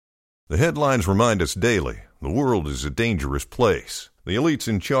The headlines remind us daily, the world is a dangerous place. The elites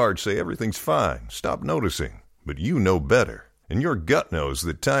in charge say everything's fine, stop noticing. But you know better. And your gut knows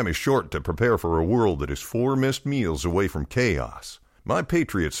that time is short to prepare for a world that is 4 missed meals away from chaos. My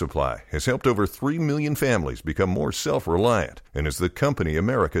Patriot Supply has helped over 3 million families become more self-reliant and is the company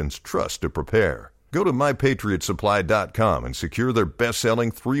Americans trust to prepare. Go to MyPatriotSupply.com and secure their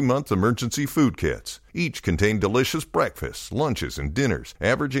best-selling 3-month emergency food kits. Each contain delicious breakfasts, lunches, and dinners,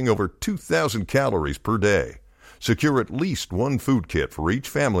 averaging over 2,000 calories per day. Secure at least 1 food kit for each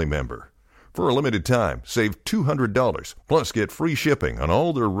family member. For a limited time, save $200, plus get free shipping on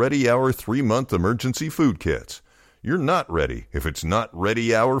all their Ready Hour 3-month emergency food kits. You're not ready if it's not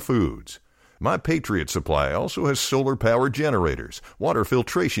Ready Hour Foods. My Patriot Supply also has solar-powered generators, water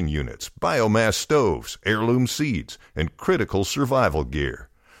filtration units, biomass stoves, heirloom seeds, and critical survival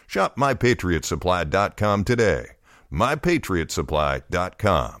gear. Shop MyPatriotSupply.com today.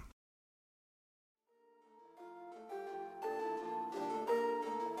 MyPatriotSupply.com.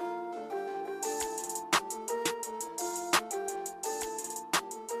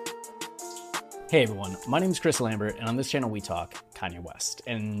 Hey everyone, my name is Chris Lambert, and on this channel we talk Kanye West.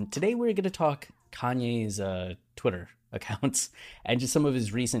 And today we're going to talk Kanye's Twitter accounts and just some of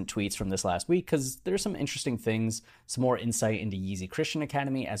his recent tweets from this last week, because there's some interesting things, some more insight into Yeezy Christian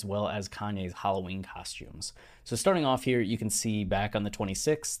Academy, as well as Kanye's Halloween costumes. So starting off here, you can see back on the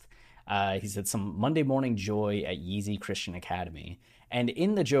 26th, he said some Monday morning joy at Yeezy Christian Academy. And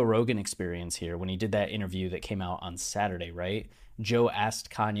in the Joe Rogan Experience here, when he did that interview that came out on Saturday, right? Joe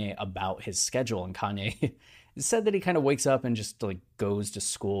asked Kanye about his schedule, and Kanye said that he kind of wakes up and just like goes to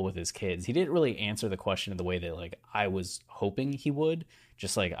school with his kids. He didn't really answer the question in the way that like I was hoping he would.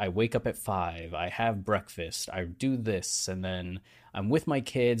 Just like, I wake up at 5, I have breakfast, I do this, and then I'm with my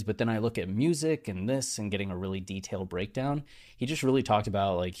kids, but then I look at music and this and getting a really detailed breakdown. He just really talked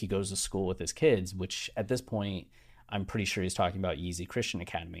about like he goes to school with his kids, which at this point, I'm pretty sure he's talking about Yeezy Christian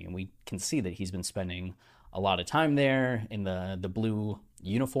Academy. And we can see that he's been spending a lot of time there in the blue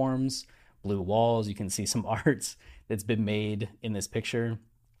uniforms, blue walls. You can see some art that's been made in this picture.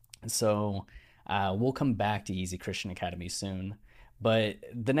 So we'll come back to Yeezy Christian Academy soon. But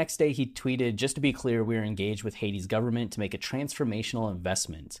the next day he tweeted, just to be clear, we are engaged with Haiti's government to make a transformational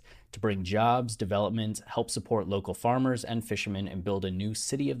investment to bring jobs, development, help support local farmers and fishermen, and build a new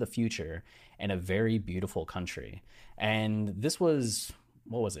city of the future and a very beautiful country. And this was,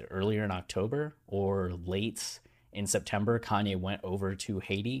 what was it, earlier in October or late in September. Kanye went over to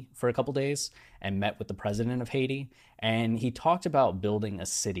Haiti for a couple days and met with the president of Haiti. And he talked about building a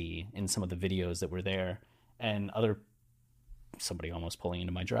city in some of the videos that were there, and somebody almost pulling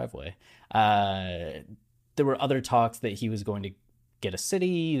into my driveway. There were other talks that he was going to get a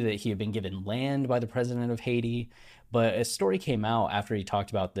city, that he had been given land by the president of Haiti. But a story came out after he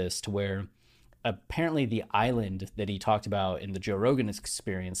talked about this to where apparently the island that he talked about in the Joe Rogan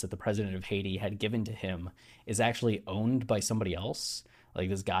Experience that the president of Haiti had given to him is actually owned by somebody else. Like,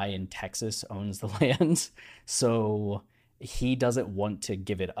 this guy in Texas owns the land. So he doesn't want to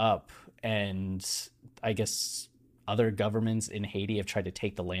give it up. And I guess other governments in Haiti have tried to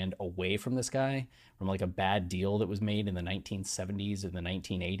take the land away from this guy from like a bad deal that was made in the 1970s or the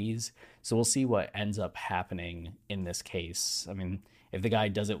 1980s. So we'll see what ends up happening in this case. I mean, if the guy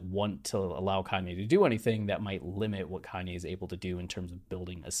doesn't want to allow Kanye to do anything, that might limit what Kanye is able to do in terms of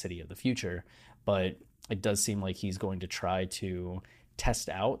building a city of the future. But it does seem like he's going to try to test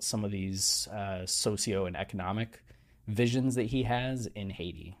out some of these socio and economic visions that he has in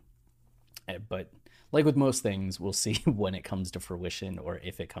Haiti. But like with most things, we'll see when it comes to fruition, or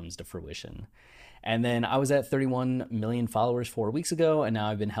if it comes to fruition. And then I was at 31 million followers 4 weeks ago, and now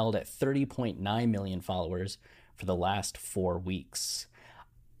I've been held at 30.9 million followers for the last 4 weeks.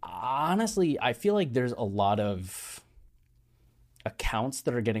 Honestly, I feel like there's a lot of accounts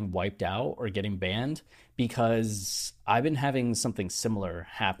that are getting wiped out or getting banned, because I've been having something similar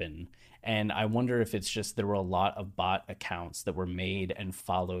happen. And I wonder if it's just there were a lot of bot accounts that were made and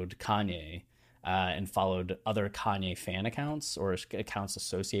followed Kanye and followed other Kanye fan accounts or accounts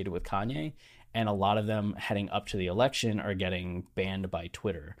associated with Kanye. And a lot of them heading up to the election are getting banned by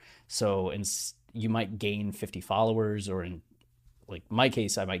Twitter. So you might gain 50 followers, or in like my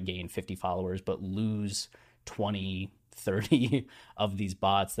case, I might gain 50 followers, but lose 20, 30 of these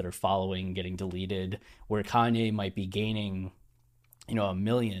bots that are following, getting deleted, where Kanye might be gaining, 1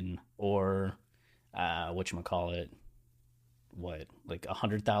 million or like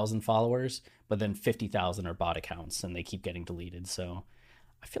 100,000 followers, but then 50,000 are bot accounts and they keep getting deleted. So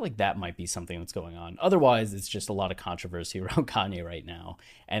I feel like that might be something that's going on. Otherwise, it's just a lot of controversy around Kanye right now.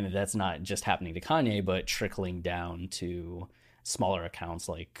 And that's not just happening to Kanye, but trickling down to smaller accounts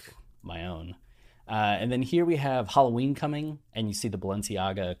like my own. And then here we have Halloween coming, and you see the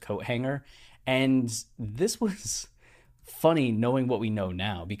Balenciaga coat hanger. And this was funny knowing what we know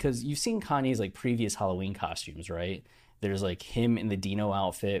now, because you've seen Kanye's like previous Halloween costumes, right? There's like him in the Dino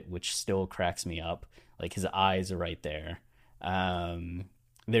outfit, which still cracks me up. Like his eyes are right there.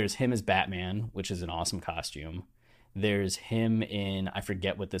 There's him as Batman, which is an awesome costume. There's him in, I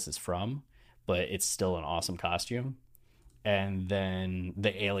forget what this is from, but it's still an awesome costume. And then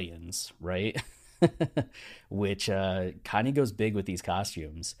the aliens, right? Which Kanye goes big with these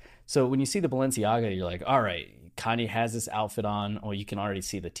costumes. So when you see the Balenciaga, you're like, all right, Kanye has this outfit on. Or you can already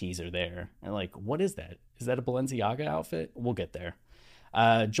see the teaser there. And like, what is that? Is that a Balenciaga outfit? We'll get there.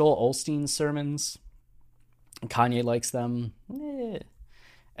 Joel Osteen's sermons. Kanye likes them. And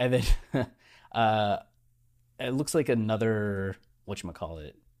then it looks like another,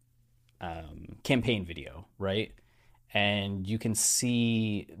 whatchamacallit, campaign video, right? And you can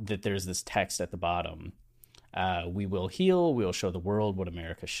see that there's this text at the bottom. We will heal. We will show the world what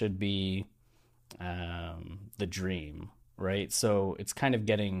America should be. The dream, right? So it's kind of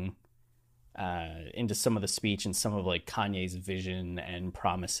getting into some of the speech and some of like Kanye's vision and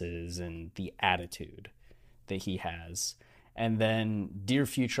promises and the attitude that he has. And then Dear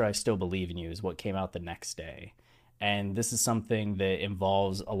Future, I Still Believe in You is what came out the next day. And this is something that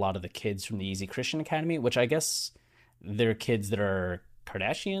involves a lot of the kids from the Yeezy Christian Academy, which I guess they're kids that are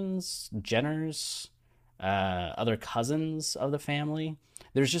Kardashians, Jenners, other cousins of the family.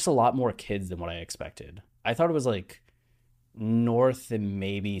 There's just a lot more kids than what I expected. I thought it was like North and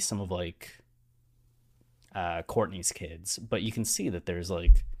maybe some of like Courtney's kids, but you can see that there's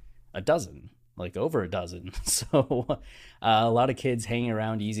like a dozen, like over a dozen. So a lot of kids hanging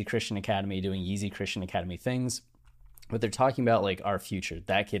around Yeezy Christian Academy doing Yeezy Christian Academy things, but they're talking about like our future.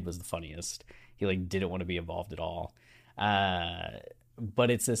 That kid was the funniest. He like didn't want to be involved at all.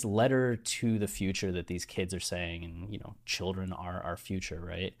 But it's this letter to the future that these kids are saying, and, you know, children are our future,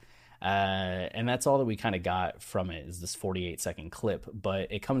 right? And that's all that we kind of got from it, is this 48-second clip,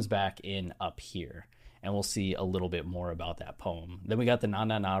 but it comes back in up here, and we'll see a little bit more about that poem. Then we got the Na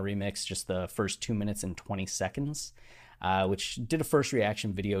Na Na remix, just the first 2 minutes and 20 seconds, which did a first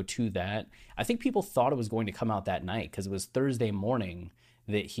reaction video to that. I think people thought it was going to come out that night because it was Thursday morning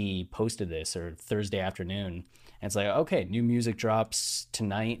that he posted this, or Thursday afternoon. And it's like, okay, new music drops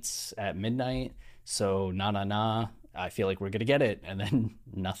tonight at midnight. So Na Na Na, I feel like we're going to get it. And then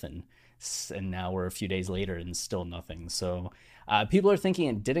nothing. And now we're a few days later and still nothing. So people are thinking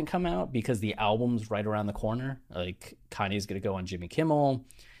it didn't come out because the album's right around the corner. Like Kanye's going to go on Jimmy Kimmel.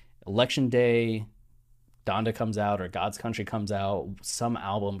 Election Day, Donda comes out, or God's Country comes out. Some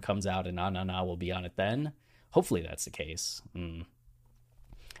album comes out and Na Na Na will be on it then. Hopefully that's the case.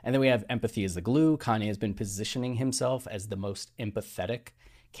 And then we have Empathy is the Glue. Kanye has been positioning himself as the most empathetic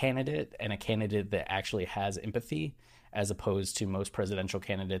candidate, and a candidate that actually has empathy, as opposed to most presidential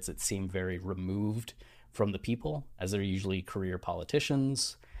candidates that seem very removed from the people, as they're usually career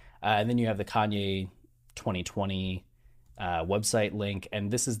politicians. And then you have the Kanye 2020 website link, and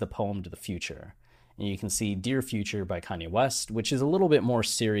this is the poem to the future. And you can see Dear Future by Kanye West, which is a little bit more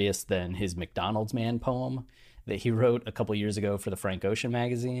serious than his McDonald's Man poem that he wrote a couple years ago for the Frank Ocean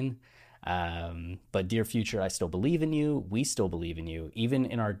magazine. But Dear Future, I Still Believe in You. We still believe in you. Even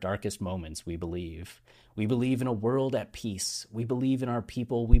in our darkest moments, we believe. We believe in a world at peace. We believe in our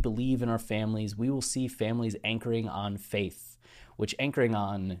people. We believe in our families. We will see families anchoring on faith, which anchoring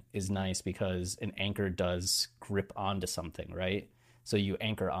on is nice because an anchor does grip onto something, right? So you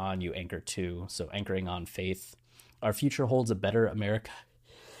anchor on, you anchor to. So anchoring on faith. Our future holds a better America.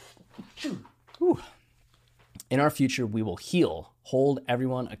 Ooh. In our future, we will heal, hold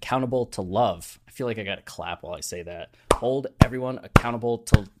everyone accountable to love. I feel like I got to clap while I say that. Hold everyone accountable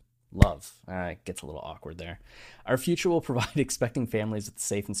to love. It gets a little awkward there. Our future will provide expecting families with a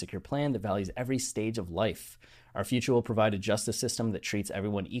safe and secure plan that values every stage of life. Our future will provide a justice system that treats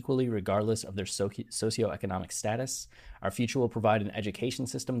everyone equally regardless of their socioeconomic status. Our future will provide an education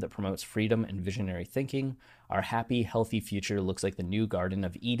system that promotes freedom and visionary thinking. Our happy, healthy future looks like the new Garden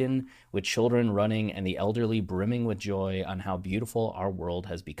of Eden, with children running and the elderly brimming with joy on how beautiful our world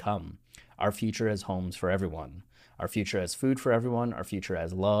has become. Our future has homes for everyone. Our future has food for everyone. Our future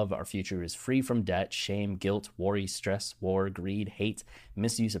has love. Our future is free from debt, shame, guilt, worry, stress, war, greed, hate,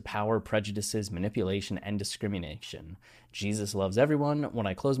 misuse of power, prejudices, manipulation, and discrimination. Jesus loves everyone. When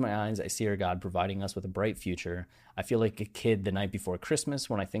I close my eyes, I see our God providing us with a bright future. I feel like a kid the night before Christmas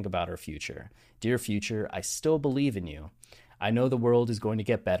when I think about our future. Dear future, I still believe in you. I know the world is going to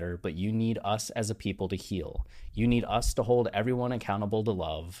get better, but you need us as a people to heal. You need us to hold everyone accountable to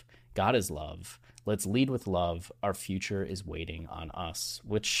love. God is love. Let's lead with love. Our future is waiting on us,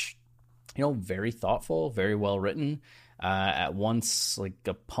 which very thoughtful, very well written. At once like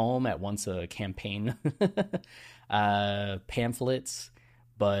a poem, at once a campaign pamphlets,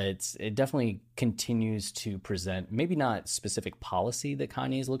 but it definitely continues to present maybe not specific policy that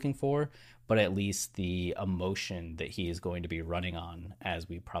Kanye is looking for, but at least the emotion that he is going to be running on as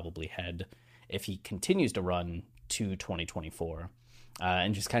we probably head, if he continues to run, to 2024,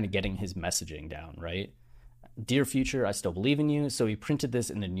 and just kind of getting his messaging down, right? Dear future, I still believe in you. So he printed this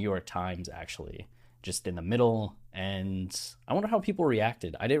in the New York Times, actually, just in the middle. And I wonder how people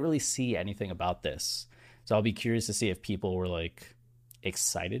reacted. I didn't really see anything about this. So I'll be curious to see if people were like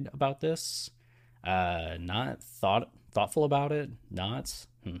excited about this, not thoughtful about it, not.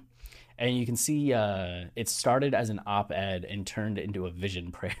 And you can see it started as an op-ed and turned into a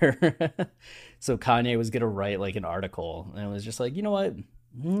vision prayer. So Kanye was going to write like an article, and it was just like, you know what?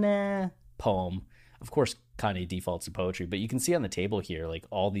 Nah, poem. Of course, Kanye defaults to poetry, but you can see on the table here, like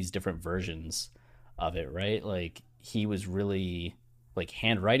all these different versions of it, right? Like he was really like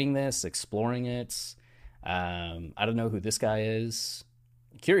handwriting this, exploring it. I don't know who this guy is.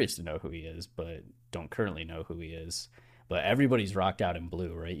 Curious to know who he is, but don't currently know who he is. But everybody's rocked out in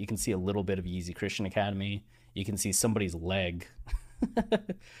blue, right? You can see a little bit of Yeezy Christian Academy. You can see somebody's leg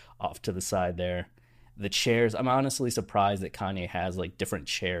off to the side there. The chairs, I'm honestly surprised that Kanye has like different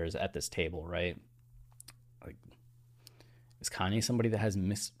chairs at this table, right? Like, is Kanye somebody that has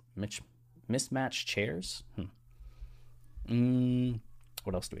mismatched chairs?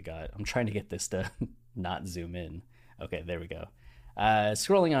 What else do we got? I'm trying to get this to not zoom in. Okay, there we go.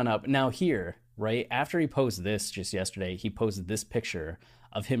 Scrolling on up. Now here, right, after he posted this just yesterday, he posted this picture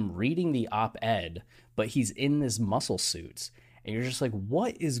of him reading the op-ed, but he's in this muscle suit. And you're just like,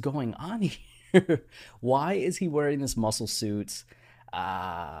 what is going on here? Why is he wearing this muscle suit?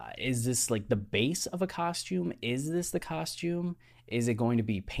 Is this like the base of a costume? Is this the costume? Is it going to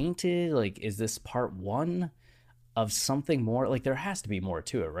be painted? Like, is this part one of something more? Like, there has to be more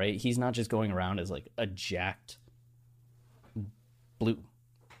to it, right? He's not just going around as like a jacked blue.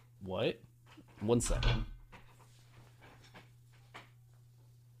 What? 1 second.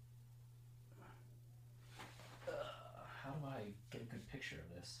 How do I get a good picture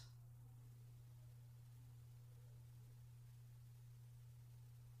of this?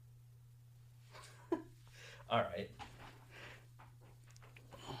 All right.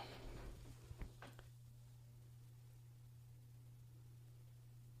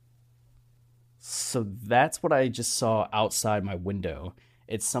 So that's what I just saw outside my window.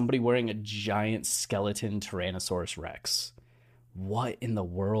 It's somebody wearing a giant skeleton Tyrannosaurus Rex. What in the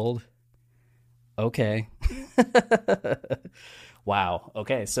world? Okay. Wow.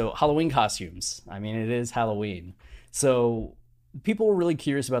 Okay, so Halloween costumes. I mean, it is Halloween. So people were really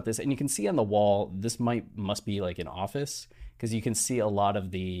curious about this, and you can see on the wall, this must be like an office, because you can see a lot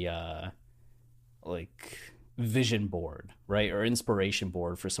of the like vision board, right, or inspiration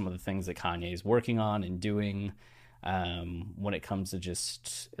board for some of the things that Kanye is working on and doing, when it comes to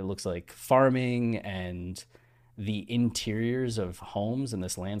just, it looks like farming and the interiors of homes in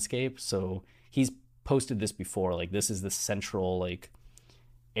this landscape. So he's posted this before, like this is the central like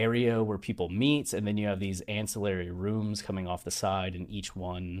area where people meet, and then you have these ancillary rooms coming off the side, and each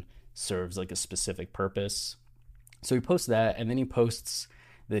one serves like a specific purpose. So he posts that, and then he posts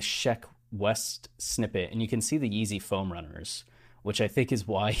this Sheck West snippet, and you can see the Yeezy foam runners, which I think is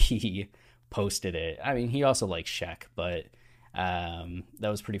why he posted it. I mean, he also likes Sheck, but that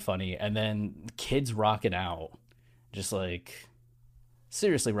was pretty funny. And then kids rocking out, just like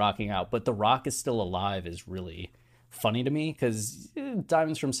seriously rocking out, but The Rock is still alive is really funny to me, because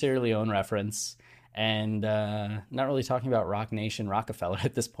Diamonds from Sierra Leone reference, and not really talking about Rock Nation Rockefeller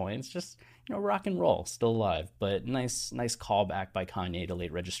at this point. It's just, rock and roll, still alive, but nice callback by Kanye to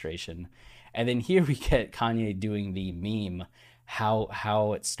Late Registration. And then here we get Kanye doing the meme,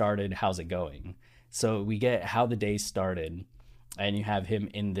 how it started, how's it going. So we get how the day started, and you have him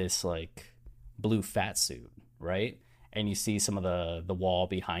in this like blue fat suit, right? And you see some of the wall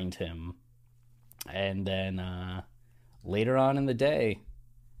behind him, and then later on in the day,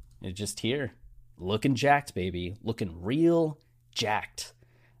 it's just here, looking jacked, baby, looking real jacked.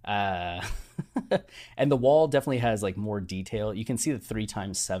 And the wall definitely has like more detail. You can see the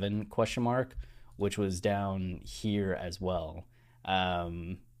 3x7 question mark, which was down here as well.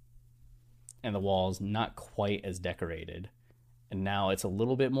 And the wall's not quite as decorated, and now it's a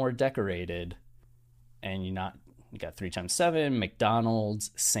little bit more decorated, and you got 3x7,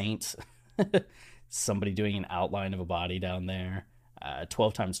 McDonald's, Saint, somebody doing an outline of a body down there,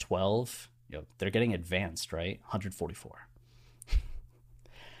 12x12. They're getting advanced, right? 144.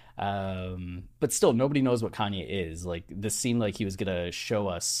 But still, nobody knows what Kanye is. Like, this seemed like he was gonna show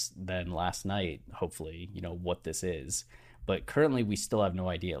us then last night, hopefully, what this is. But currently, we still have no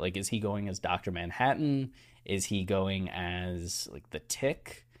idea. Like, is he going as Dr. Manhattan? Is he going as, like, the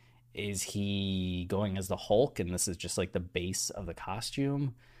Tick? Is he going as the Hulk, and this is just, like, the base of the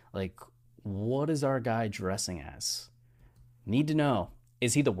costume? Like, what is our guy dressing as? Need to know.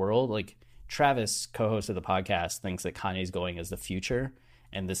 Is he the world? Like, Travis, co-host of the podcast, thinks that Kanye's going as the future,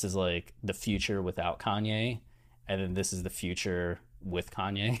 and this is like the future without Kanye, and then this is the future with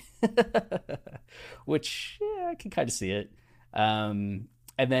Kanye, which, yeah, I can kind of see it. And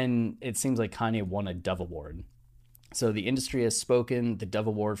then it seems like Kanye won a Dove Award. So the industry has spoken. The Dove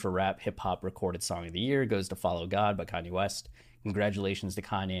Award for Rap Hip Hop Recorded Song of the Year goes to Follow God by Kanye West. Congratulations to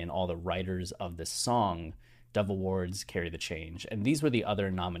Kanye and all the writers of this song. Dove Awards carry the change. And these were the other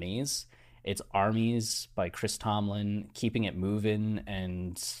nominees. It's Armies by Chris Tomlin, Keeping It Moving,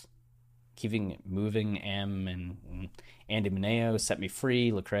 and and Andy Mineo, Set Me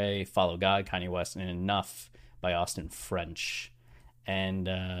Free, Lecrae, Follow God, Kanye West, and Enough by Austin French. And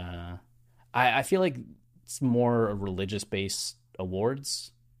I feel like it's more a religious-based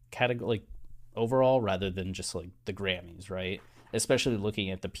awards category, like, overall, rather than just like the Grammys, right? Especially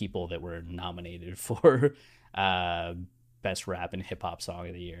looking at the people that were nominated for Best Rap and Hip Hop Song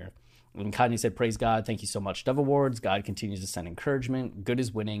of the Year. When Kanye said, "Praise God, thank you so much, Dove Awards. God continues to send encouragement. Good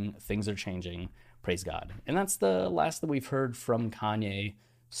is winning. Things are changing. Praise God." And that's the last that we've heard from Kanye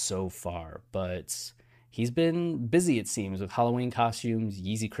so far. But he's been busy, it seems, with Halloween costumes,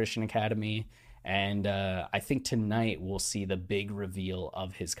 Yeezy Christian Academy. And I think tonight we'll see the big reveal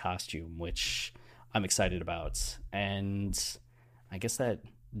of his costume, which I'm excited about. And I guess that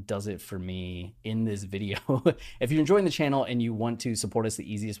does it for me in this video. If you're enjoying the channel and you want to support us,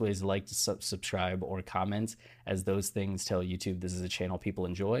 the easiest way is to like, to subscribe, or comment, as those things tell YouTube this is a channel people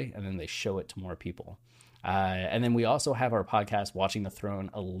enjoy, and then they show it to more people. And then we also have our podcast, Watching the Throne,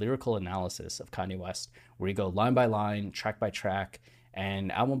 a lyrical analysis of Kanye West, where we go line by line, track by track,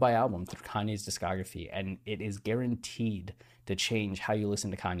 and album by album through Kanye's discography, and it is guaranteed to change how you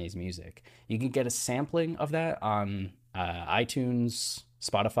listen to Kanye's music. You can get a sampling of that on iTunes,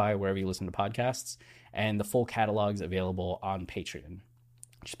 Spotify, wherever you listen to podcasts, and the full catalog's available on Patreon,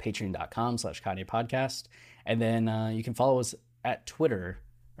 which is patreon.com/Kanye Podcast. And then you can follow us at Twitter,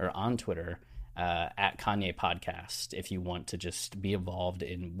 or on Twitter, at Kanye Podcast, if you want to just be involved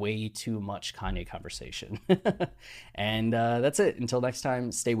in way too much Kanye conversation. And that's it. Until next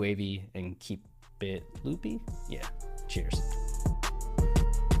time, stay wavy and keep it loopy. Yeah. Cheers.